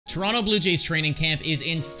Toronto Blue Jays training camp is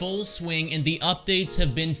in full swing and the updates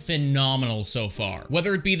have been phenomenal so far.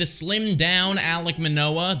 Whether it be the slimmed down Alek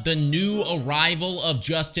Manoah, the new arrival of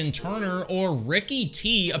Justin Turner, or Ricky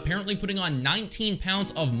T apparently putting on 19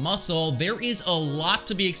 pounds of muscle, there is a lot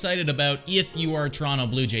to be excited about if you are a Toronto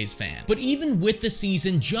Blue Jays fan. But even with the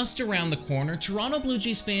season just around the corner, Toronto Blue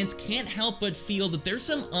Jays fans can't help but feel that there's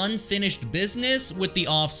some unfinished business with the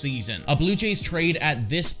offseason. A Blue Jays trade at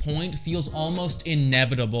this point feels almost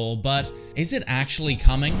inevitable, but is it actually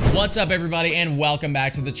coming? What's up, everybody, and welcome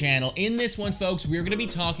back to the channel. In this one, folks, we're going to be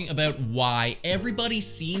talking about why everybody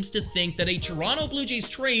seems to think that a Toronto Blue Jays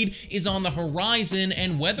trade is on the horizon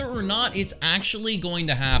and whether or not it's actually going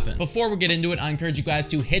to happen. Before we get into it, I encourage you guys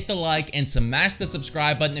to hit the like and smash the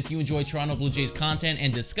subscribe button if you enjoy Toronto Blue Jays content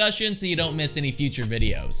and discussion so you don't miss any future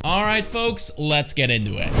videos. All right, folks, let's get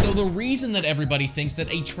into it. So the reason that everybody thinks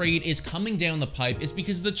that a trade is coming down the pipe is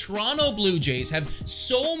because the Toronto Blue Jays have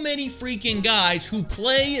so many freaking guys who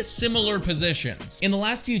play similar positions. In the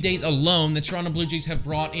last few days alone, the Toronto Blue Jays have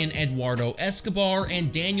brought in Eduardo Escobar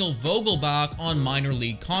and Daniel Vogelbach on minor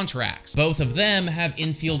league contracts. Both of them have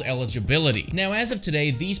infield eligibility. Now, as of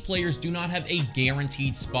today, these players do not have a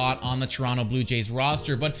guaranteed spot on the Toronto Blue Jays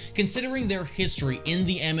roster, but considering their history in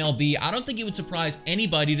the MLB, I don't think it would surprise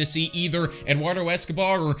anybody to see either Eduardo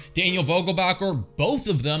Escobar or Daniel Vogelbach or both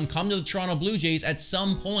of them come to the Toronto Blue Jays at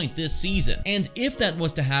some point this season. And if that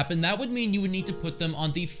was to happen, that would mean you would need to put them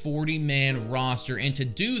on the 40-man roster, and to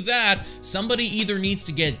do that, somebody either needs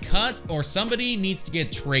to get cut or somebody needs to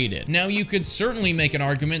get traded. Now, you could certainly make an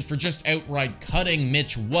argument for just outright cutting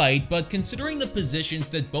Mitch White, but considering the positions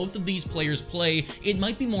that both of these players play, it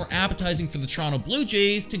might be more appetizing for the Toronto Blue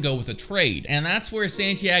Jays to go with a trade, and that's where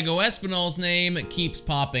Santiago Espinal's name keeps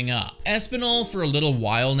popping up. Espinal, for a little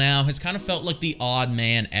while now, has kind of felt like the odd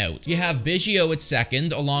man out. You have Biggio at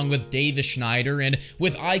second, along with Davis Schneider, and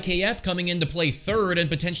with IKF coming in to play third and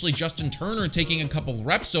potentially Justin Turner taking a couple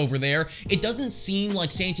reps over there, it doesn't seem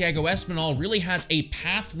like Santiago Espinal really has a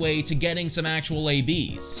pathway to getting some actual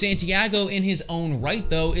ABs. Santiago, in his own right,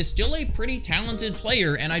 though, is still a pretty talented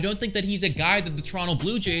player, and I don't think that he's a guy that the Toronto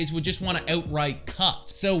Blue Jays would just want to outright cut.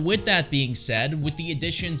 So with that being said, with the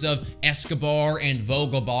additions of Escobar and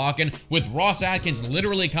Vogelbach, and with Ross Atkins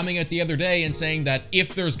literally coming out the other day and saying that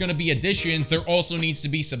if there's going to be additions, there also needs to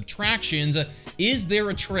be subtractions, is there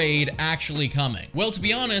a trade actually coming? Well, to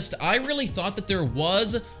be honest, I really thought that there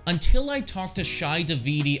was until I talked to Shai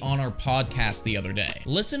Davidi on our podcast the other day.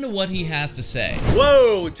 Listen to what he has to say.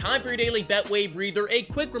 Whoa, time for your daily Betway breather. A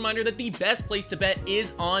quick reminder that the best place to bet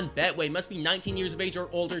is on Betway. Must be 19 years of age or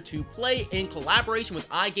older to play. In collaboration with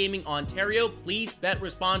iGaming Ontario, please bet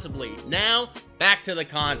responsibly. Now, back to the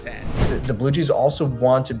content. The Blue Jays also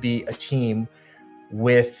want to be a team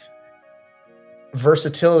with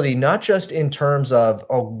versatility, not just in terms of,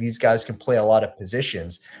 oh, these guys can play a lot of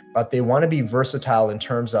positions, but they want to be versatile in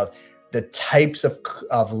terms of the types of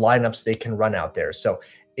lineups they can run out there. So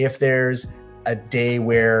if there's a day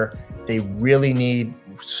where they really need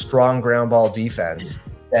strong ground ball defense,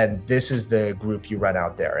 then this is the group you run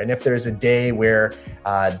out there. And if there's a day where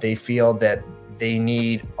they feel that they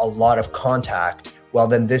need a lot of contact, well,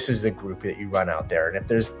 then this is the group that you run out there. And if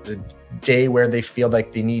there's a day where they feel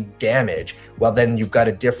like they need damage, well, then you've got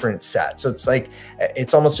a different set. So it's like,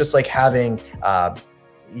 it's almost just like having,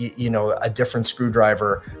 you know, a different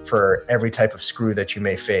screwdriver for every type of screw that you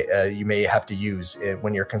may have to use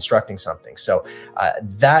when you're constructing something. So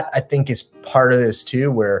that, I think, is part of this too,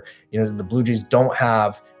 where, you know, the Blue Jays don't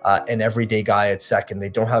have an everyday guy at second. They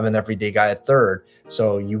don't have an everyday guy at third.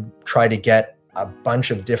 So you try to get a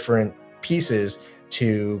bunch of different pieces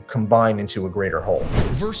to combine into a greater whole.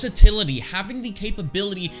 Versatility, having the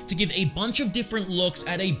capability to give a bunch of different looks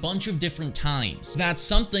at a bunch of different times. That's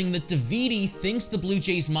something that Davidi thinks the Blue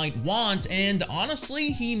Jays might want, and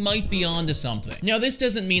honestly, he might be onto something. Now, this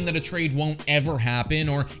doesn't mean that a trade won't ever happen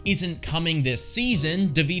or isn't coming this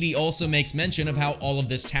season. Davidi also makes mention of how all of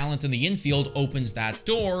this talent in the infield opens that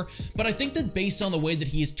door, but I think that based on the way that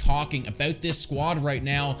he is talking about this squad right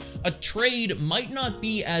now, a trade might not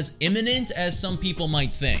be as imminent as some people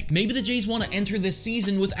might think. Maybe the Jays want to enter this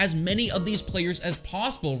season with as many of these players as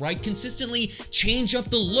possible, right? Consistently change up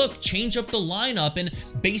the look, change up the lineup, and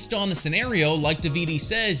based on the scenario, like Davidi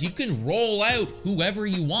says, you can roll out whoever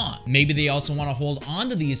you want. Maybe they also want to hold on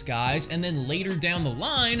to these guys, and then later down the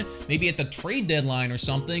line, maybe at the trade deadline or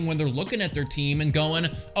something, when they're looking at their team and going,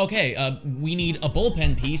 okay, we need a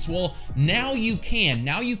bullpen piece. Well, now you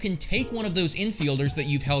can take one of those infielders that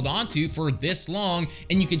you've held on to for this long,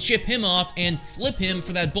 and you can ship him off and flip flip him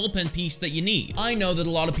for that bullpen piece that you need. I know that a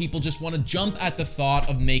lot of people just want to jump at the thought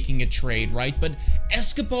of making a trade, right? But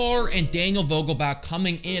Escobar and Daniel Vogelbach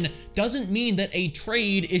coming in doesn't mean that a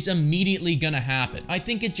trade is immediately gonna happen. I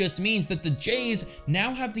think it just means that the Jays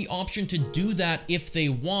now have the option to do that if they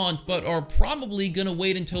want, but are probably gonna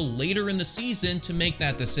wait until later in the season to make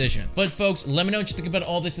that decision. But folks, let me know what you think about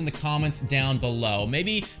all this in the comments down below.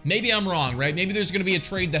 Maybe I'm wrong, right? Maybe there's gonna be a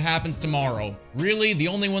trade that happens tomorrow. Really, the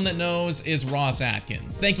only one that knows is Ross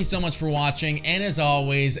Atkins. Thank you so much for watching, and as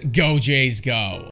always, go Jays go!